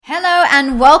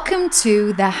and welcome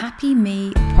to the Happy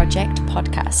Me Project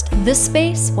podcast, the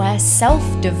space where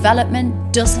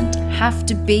self-development doesn't have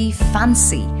to be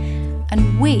fancy,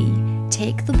 and we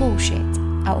take the bullshit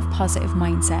out of positive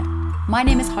mindset. My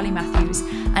name is Holly Matthews,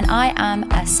 and I am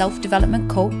a self-development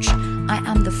coach. I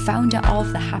am the founder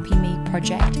of the Happy Me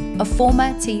Project, a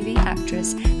former TV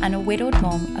actress, and a widowed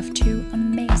mom of two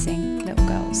amazing little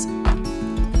girls.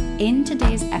 In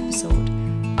today's episode,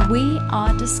 we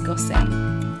are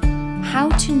discussing how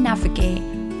to navigate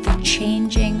the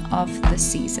changing of the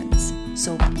seasons.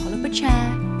 So pull up a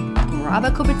chair, grab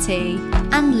a cup of tea,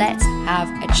 and let's have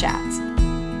a chat.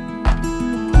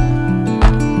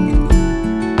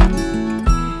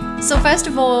 So first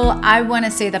of all, I want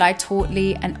to say that I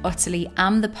totally and utterly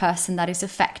am the person that is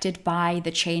affected by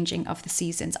the changing of the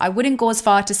seasons. I wouldn't go as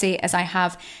far to say as I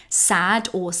have SAD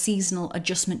or seasonal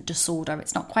adjustment disorder.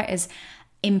 It's not quite as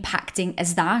impacting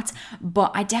as that,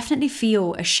 but I definitely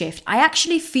feel a shift. I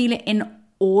actually feel it in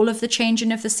all of the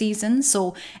changing of the seasons.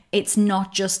 So it's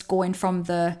not just going from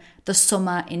the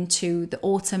summer into the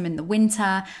autumn and the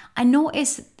winter. I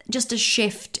notice just a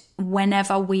shift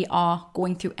whenever we are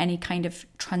going through any kind of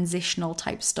transitional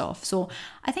type stuff. So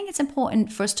I think it's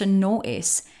important for us to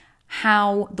notice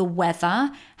how the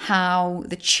weather, how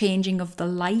the changing of the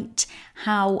light,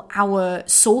 how our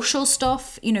social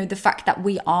stuff, the fact that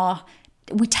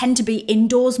we tend to be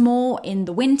indoors more in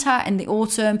the winter and the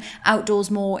autumn,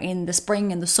 outdoors more in the spring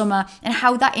and the summer, and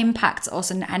how that impacts us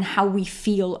and how we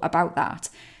feel about that.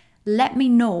 Let me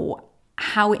know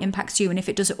how it impacts you and if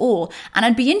it does at all. And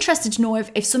I'd be interested to know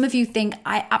if some of you think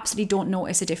I absolutely don't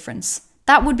notice a difference.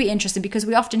 That would be interesting because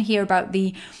we often hear about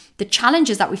the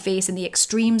challenges that we face and the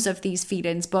extremes of these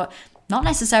feelings, but not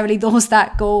necessarily those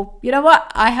that go, you know what,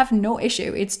 I have no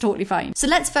issue, it's totally fine. So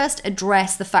let's first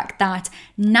address the fact that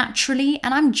naturally,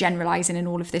 and I'm generalizing in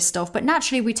all of this stuff, but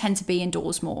naturally we tend to be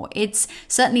indoors more. It's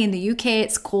certainly in the UK,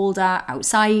 it's colder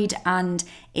outside and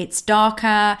it's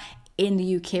darker. In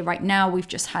the UK right now, we've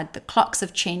just had the clocks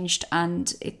have changed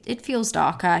and it feels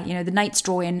darker. The night's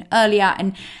drawing earlier,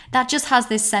 and that just has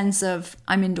this sense of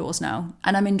I'm indoors now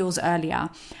and I'm indoors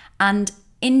earlier. And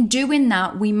in doing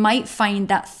that, we might find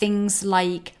that things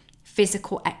like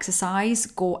physical exercise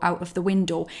go out of the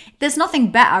window. There's nothing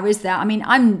better, is there? I mean,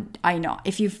 I know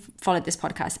if you've followed this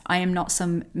podcast, I am not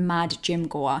some mad gym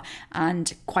goer.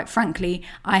 And quite frankly,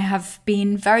 I have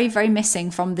been very, very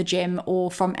missing from the gym or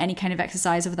from any kind of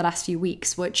exercise over the last few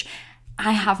weeks, which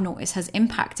I have noticed has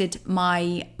impacted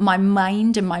my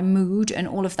mind and my mood and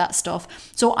all of that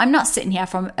stuff. So I'm not sitting here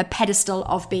from a pedestal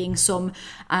of being some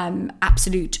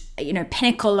absolute,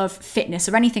 pinnacle of fitness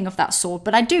or anything of that sort.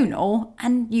 But I do know,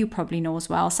 and you probably know as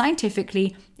well,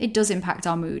 scientifically, it does impact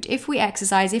our mood. If we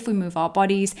exercise, if we move our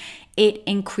bodies, it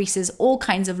increases all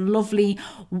kinds of lovely,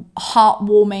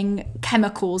 heartwarming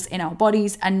chemicals in our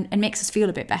bodies and makes us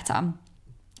feel a bit better.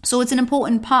 So it's an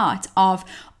important part of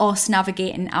us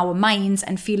navigating our minds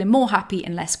and feeling more happy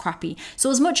and less crappy. So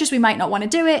as much as we might not want to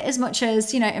do it, as much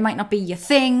as, it might not be your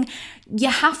thing, you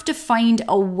have to find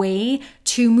a way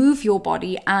to move your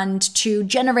body and to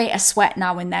generate a sweat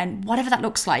now and then, whatever that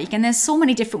looks like. And there's so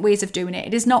many different ways of doing it.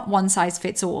 It is not one size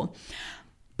fits all.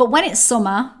 But when it's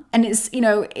summer and it's,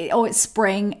 it's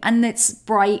spring and it's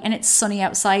bright and it's sunny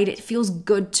outside, it feels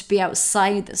good to be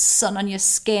outside, the sun on your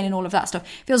skin and all of that stuff.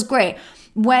 It feels great.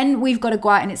 When we've got to go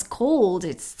out and it's cold,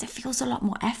 it feels a lot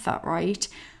more effort, right?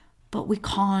 But we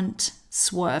can't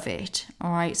swerve it,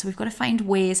 all right? So we've got to find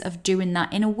ways of doing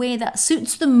that in a way that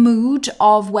suits the mood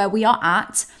of where we are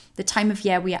at, the time of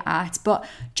year we are at, but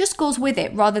just goes with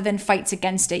it rather than fights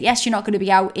against it. Yes, you're not going to be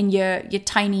out in your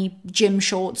tiny gym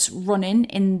shorts running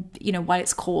in, while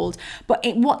it's cold, but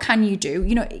what can you do?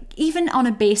 Even on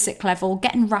a basic level,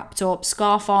 getting wrapped up,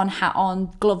 scarf on, hat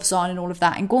on, gloves on and all of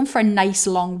that, and going for a nice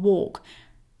long walk.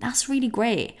 That's really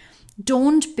great.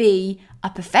 Don't be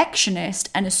a perfectionist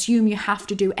and assume you have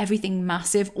to do everything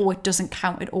massive or it doesn't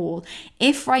count at all.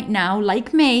 If right now,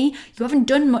 like me, you haven't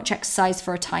done much exercise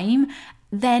for a time,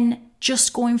 then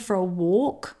just going for a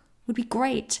walk would be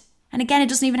great. And again, it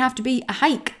doesn't even have to be a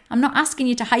hike. I'm not asking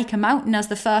you to hike a mountain as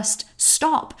the first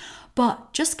stop,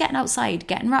 but just getting outside,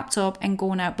 getting wrapped up and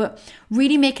going out, but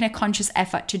really making a conscious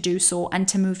effort to do so and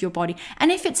to move your body.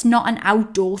 And if it's not an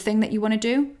outdoor thing that you want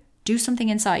to do something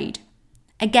inside.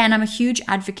 Again, I'm a huge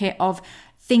advocate of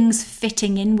things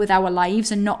fitting in with our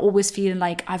lives and not always feeling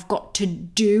like I've got to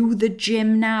do the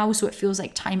gym now, so it feels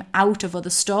like time out of other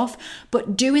stuff,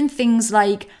 but doing things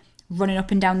like running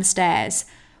up and down the stairs,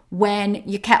 when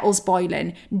your kettle's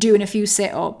boiling, doing a few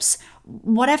sit-ups,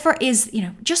 whatever it is,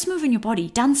 just moving your body,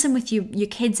 dancing with your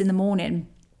kids in the morning.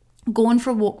 going for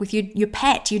a walk with your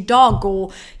pet, your dog,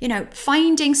 or,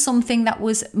 finding something that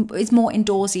is more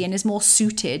indoorsy and is more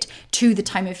suited to the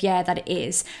time of year that it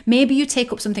is. Maybe you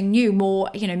take up something new, more,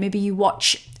 maybe you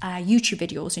watch YouTube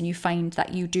videos and you find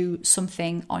that you do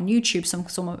something on YouTube,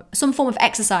 some form of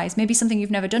exercise, maybe something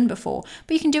you've never done before,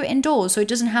 but you can do it indoors. So it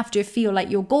doesn't have to feel like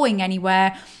you're going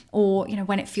anywhere, or,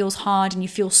 when it feels hard and you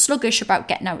feel sluggish about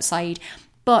getting outside.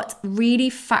 But really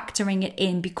factoring it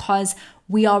in, because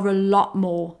we are a lot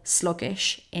more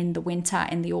sluggish in the winter,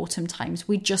 in the autumn times.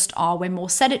 We just are. We're more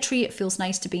sedentary. It feels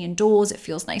nice to be indoors. It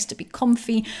feels nice to be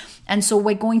comfy. And so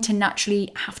we're going to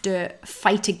naturally have to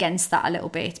fight against that a little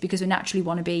bit, because we naturally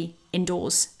want to be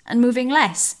indoors and moving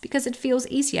less because it feels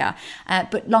easier.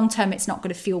 But long term, it's not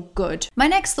going to feel good. My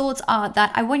next thoughts are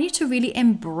that I want you to really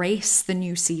embrace the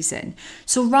new season.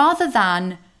 So rather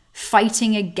than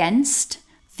fighting against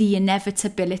the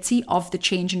inevitability of the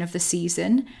changing of the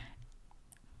season,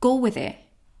 go with it,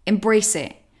 embrace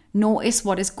it. Notice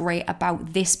what is great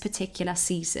about this particular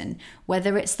season,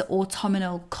 whether it's the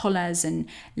autumnal colours and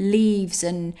leaves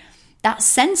and that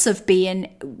sense of being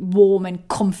warm and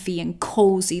comfy and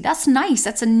cozy. That's nice.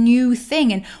 That's a new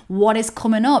thing. And what is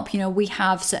coming up? We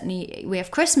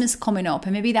have Christmas coming up,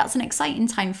 and maybe that's an exciting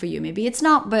time for you. Maybe it's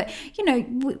not, but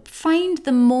find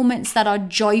the moments that are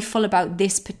joyful about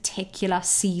this particular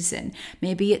season.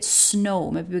 Maybe it's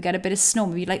snow. Maybe we get a bit of snow.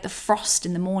 Maybe you like the frost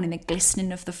in the morning, the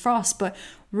glistening of the frost. But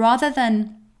rather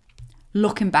than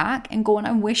looking back and going,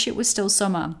 I wish it was still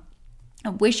summer, I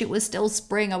wish it was still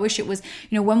spring, I wish it was,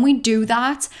 when we do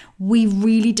that, we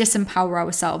really disempower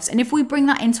ourselves. And if we bring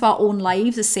that into our own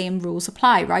lives, the same rules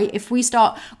apply, right? If we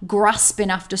start grasping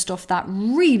after stuff that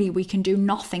really we can do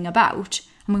nothing about,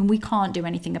 we can't do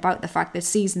anything about the fact that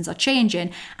seasons are changing.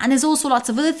 And there's also lots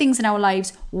of other things in our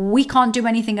lives we can't do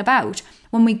anything about.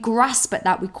 When we grasp at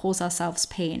that, we cause ourselves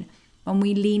pain. When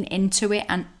we lean into it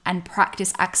and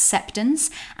practice acceptance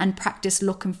and practice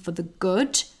looking for the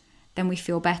good, then we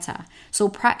feel better. So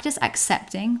practice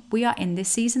accepting we are in this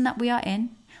season that we are in.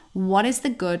 What is the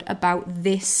good about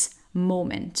this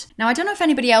moment? Now, I don't know if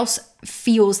anybody else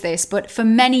feels this, but for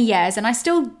many years, and I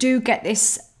still do get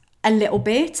this a little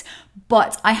bit,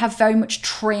 but I have very much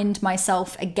trained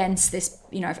myself against this.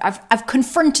 I've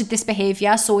confronted this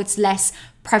behavior, so it's less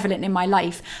prevalent in my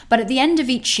life. But at the end of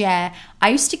each year, I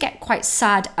used to get quite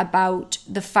sad about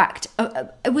the fact,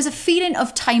 it was a feeling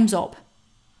of time's up.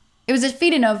 It was a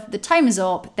feeling of the time is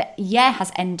up, the year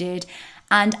has ended,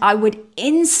 and I would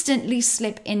instantly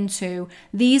slip into,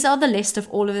 these are the list of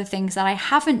all of the things that I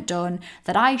haven't done,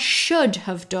 that I should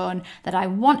have done, that I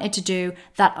wanted to do,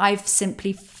 that I've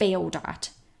simply failed at.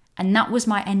 And that was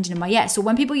my ending of my year. So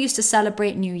when people used to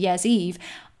celebrate New Year's Eve,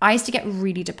 I used to get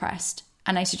really depressed.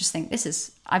 And I used to just think,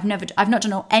 I've not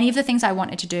done any of the things I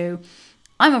wanted to do.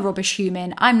 I'm a rubbish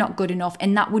human, I'm not good enough,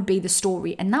 and that would be the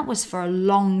story. And that was for a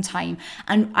long time.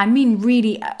 And I mean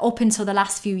really up until the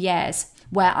last few years,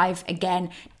 where I've again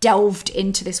delved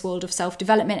into this world of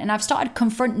self-development and I've started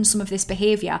confronting some of this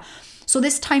behavior. So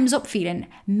this time's up feeling,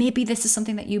 maybe this is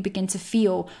something that you begin to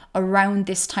feel around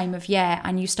this time of year,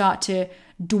 and you start to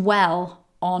dwell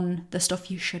on the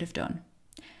stuff you should have done.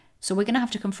 So we're going to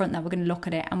have to confront that, we're going to look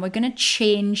at it, and we're going to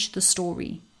change the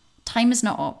story. Time is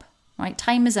not up. Right?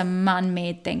 Time is a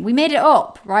man-made thing. We made it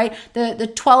up, right?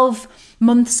 The 12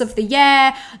 months of the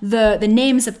year, the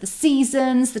names of the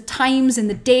seasons, the times and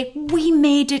the day, we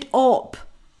made it up.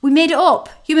 We made it up.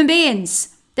 Human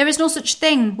beings. There is no such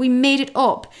thing. We made it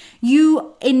up.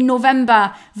 You in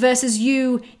November versus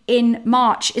you in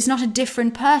March is not a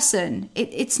different person.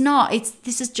 It's not. Let's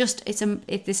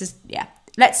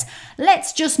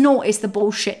just notice the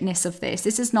bullshitness of this.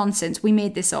 This is nonsense. We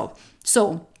made this up.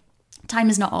 So time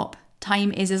is not up.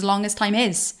 Time is as long as time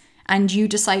is, and you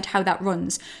decide how that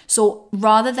runs. So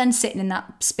rather than sitting in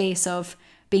that space of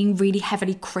being really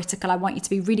heavily critical, I want you to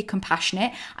be really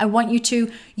compassionate. I want you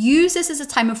to use this as a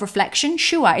time of reflection.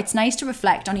 Sure, it's nice to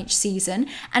reflect on each season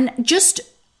and just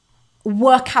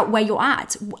work out where you're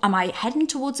at. Am I heading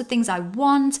towards the things I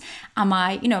want? Am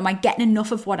I getting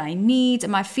enough of what I need?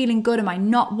 Am I feeling good? Am I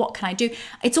not? What can I do?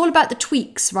 It's all about the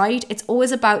tweaks, right? It's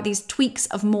always about these tweaks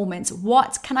of moments.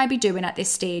 What can I be doing at this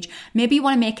stage? Maybe you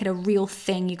want to make it a real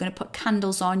thing. You're going to put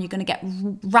candles on. You're going to get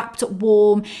wrapped up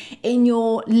warm in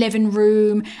your living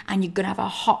room, and you're going to have a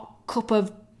hot cup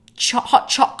of hot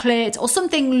chocolate or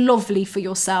something lovely for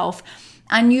yourself.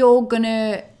 And you're going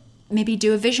to maybe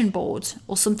do a vision board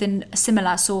or something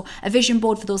similar. So a vision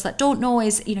board, for those that don't know,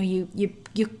 is you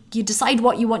decide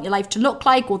what you want your life to look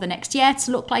like, or the next year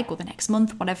to look like, or the next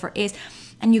month, whatever it is,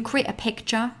 and you create a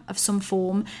picture of some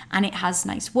form, and it has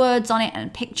nice words on it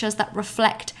and pictures that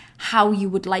reflect how you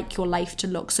would like your life to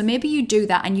look. So maybe you do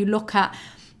that and you look at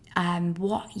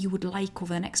what you would like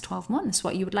over the next 12 months,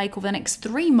 what you would like over the next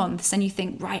 3 months. And you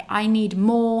think, right, I need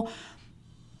more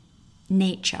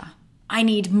nature. I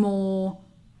need more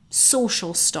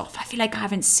social stuff. I feel like I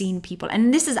haven't seen people.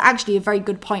 And this is actually a very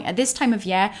good point. At this time of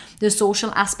year, the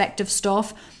social aspect of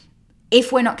stuff,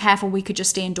 if we're not careful, we could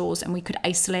just stay indoors and we could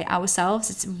isolate ourselves.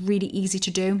 It's really easy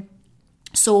to do.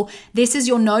 So this is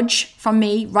your nudge from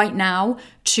me right now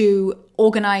to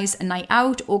organize a night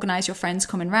out, organize your friends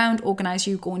coming around, organize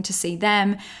you going to see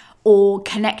them, or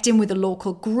connecting with a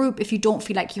local group. If you don't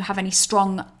feel like you have any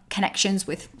strong connections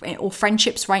with or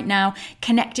friendships right now,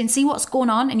 connect and see what's going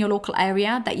on in your local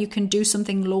area, that you can do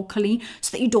something locally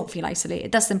so that you don't feel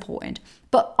isolated. That's important.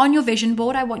 But on your vision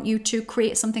board, I want you to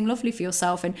create something lovely for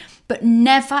yourself, but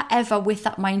never ever with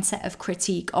that mindset of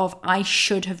critique of I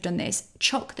should have done this.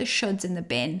 Chuck the shoulds in the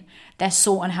bin. They're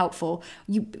so unhelpful.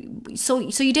 So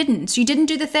you didn't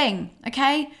do the thing,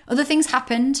 okay? Other things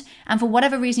happened, and for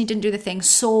whatever reason you didn't do the thing.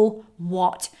 So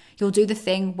what? You'll do the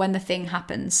thing when the thing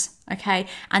happens, okay?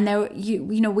 And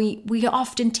we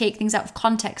often take things out of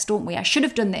context, don't we? I should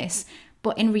have done this.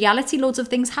 But in reality, loads of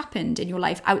things happened in your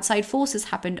life. Outside forces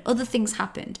happened. Other things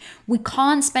happened. We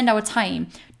can't spend our time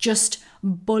just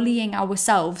bullying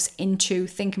ourselves into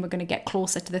thinking we're going to get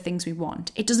closer to the things we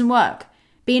want. It doesn't work.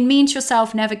 Being mean to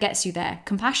yourself never gets you there.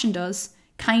 Compassion does.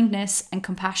 Kindness and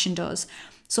compassion does.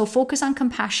 So focus on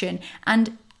compassion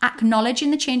and acknowledging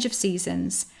the change of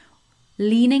seasons,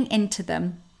 leaning into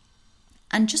them,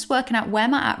 and just working out where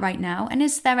am I at right now, and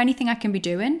is there anything I can be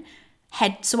doing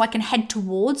so I can head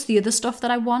towards the other stuff that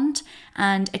I want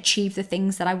and achieve the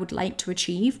things that I would like to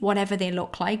achieve, whatever they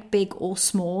look like, big or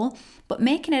small. But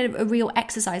making it a real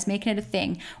exercise, making it a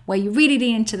thing where you really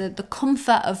lean into the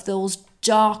comfort of those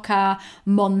darker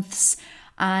months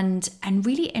and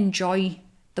really enjoy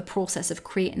the process of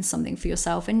creating something for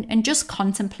yourself and just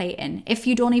contemplating. If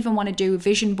you don't even want to do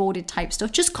vision boarded type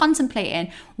stuff, just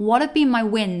contemplating what have been my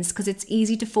wins, because it's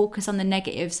easy to focus on the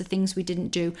negatives, the things we didn't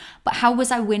do. But how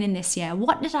was I winning this year?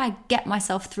 What did I get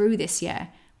myself through this year?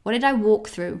 What did I walk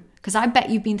through? Because I bet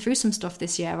you've been through some stuff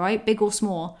this year, right? Big or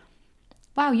small.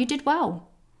 Wow, you did well.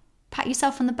 Pat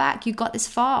yourself on the back. You got this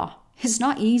far. It's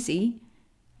not easy.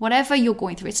 Whatever you're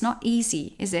going through, it's not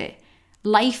easy, is it?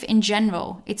 Life in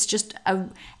general, it's just a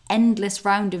endless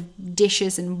round of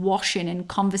dishes and washing and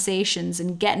conversations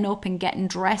and getting up and getting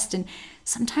dressed, and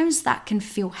sometimes that can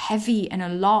feel heavy and a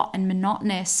lot and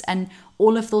monotonous and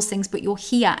all of those things. But you're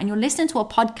here and you're listening to a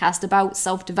podcast about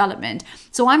self-development,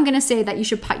 so I'm going to say that you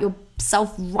should pat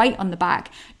yourself right on the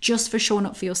back just for showing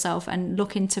up for yourself and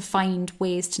looking to find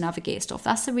ways to navigate stuff.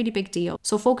 That's a really big deal.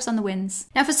 So focus on the wins.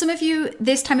 Now, for some of you,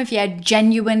 this time of year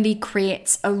genuinely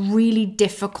creates a really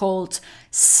difficult,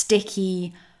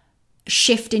 sticky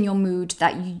shift in your mood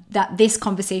that this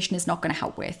conversation is not going to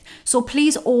help with. So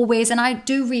please always, and I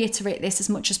do reiterate this as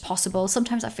much as possible,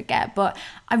 sometimes I forget, but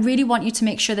I really want you to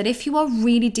make sure that if you are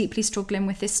really deeply struggling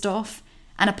with this stuff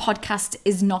and a podcast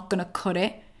is not going to cut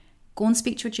it, go and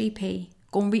speak to a GP.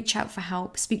 Go and reach out for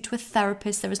help. Speak to a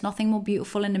therapist. There is nothing more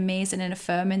beautiful and amazing and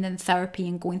affirming than therapy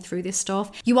and going through this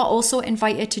stuff. You are also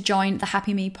invited to join the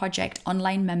Happy Me Project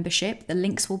online membership. The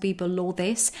links will be below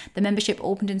this. The membership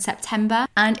opened in September.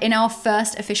 And in our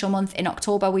first official month in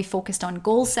October, we focused on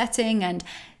goal setting and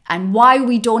why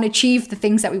we don't achieve the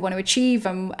things that we want to achieve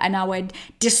and our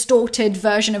distorted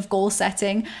version of goal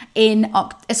setting. In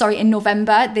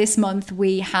November this month,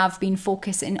 we have been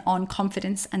focusing on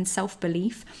confidence and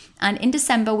self-belief. And in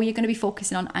December, we are going to be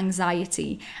focusing on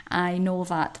anxiety. I know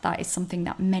that is something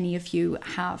that many of you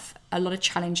have a lot of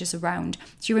challenges around.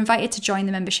 So you're invited to join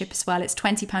the membership as well. It's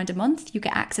 £20 a month. You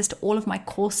get access to all of my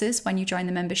courses when you join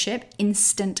the membership,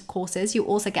 instant courses. You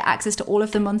also get access to all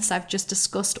of the months I've just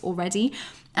discussed already.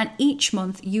 And each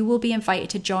month you will be invited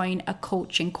to join a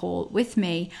coaching call with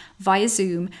me via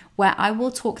Zoom, where I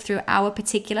will talk through our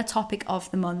particular topic of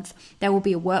the month. There will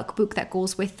be a workbook that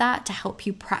goes with that to help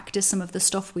you practice some of the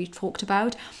stuff we've talked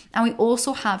about. And we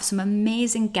also have some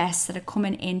amazing guests that are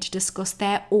coming in to discuss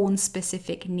their own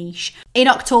specific niche. In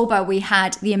October, we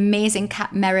had the amazing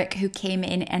Kat Merrick, who came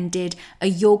in and did a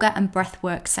yoga and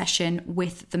breathwork session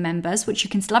with the members, which you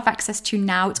can still have access to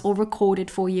now. It's all recorded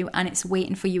for you and it's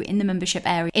waiting for you in the membership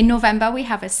area. In November, we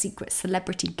have a secret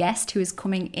celebrity guest who is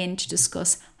coming in to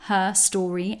discuss her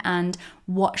story and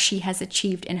what she has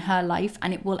achieved in her life,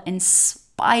 and it will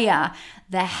inspire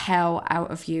the hell out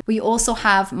of you. We also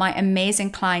have my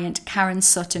amazing client, Karen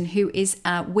Sutton, who is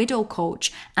a widow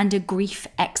coach and a grief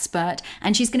expert,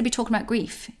 and she's going to be talking about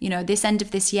grief. You know, this end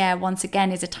of this year, once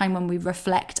again, is a time when we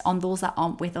reflect on those that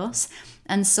aren't with us.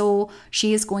 And so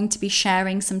she is going to be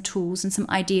sharing some tools and some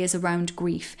ideas around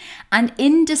grief. And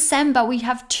in December, we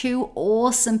have 2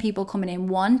 awesome people coming in.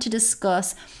 One to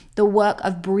discuss the work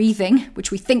of breathing,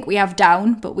 which we think we have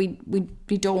down, but we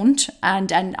don't.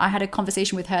 And I had a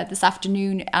conversation with her this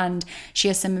afternoon, and she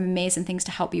has some amazing things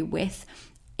to help you with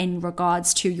in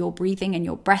regards to your breathing and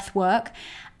your breath work.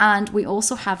 And we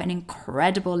also have an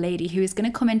incredible lady who is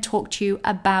going to come and talk to you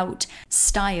about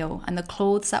style and the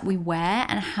clothes that we wear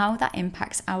and how that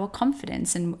impacts our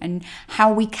confidence and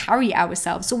how we carry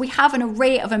ourselves. So we have an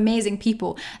array of amazing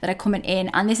people that are coming in,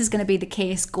 and this is going to be the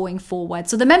case going forward.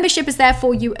 So the membership is there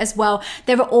for you as well.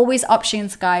 There are always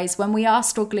options, guys. When we are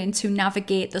struggling to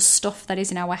navigate the stuff that is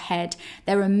in our head,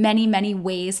 there are many, many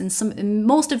ways, and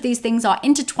most of these things are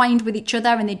intertwined with each other,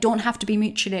 and they don't have to be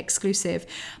mutually exclusive.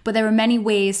 But there are many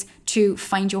ways to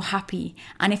find your happy.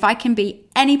 And if I can be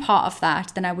any part of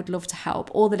that, then I would love to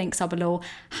help. All the links are below.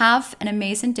 Have an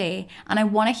amazing day. And I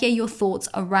want to hear your thoughts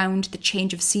around the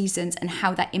change of seasons and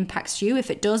how that impacts you, if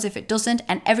it does, if it doesn't,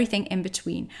 and everything in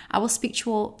between. I will speak to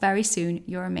you all very soon.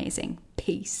 You're amazing.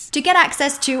 Peace. To get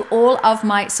access to all of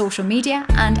my social media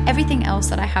and everything else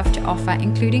that I have to offer,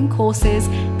 including courses,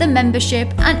 the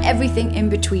membership, and everything in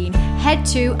between, head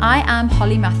to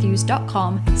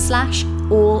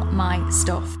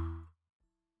iamhollymatthews.com/allmystuff.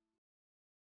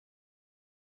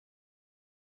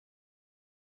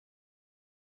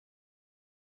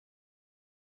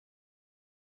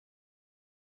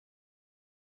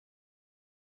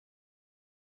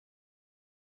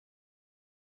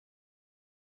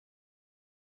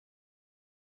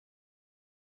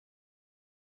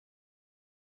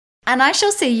 And I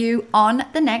shall see you on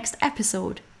the next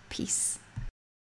episode. Peace.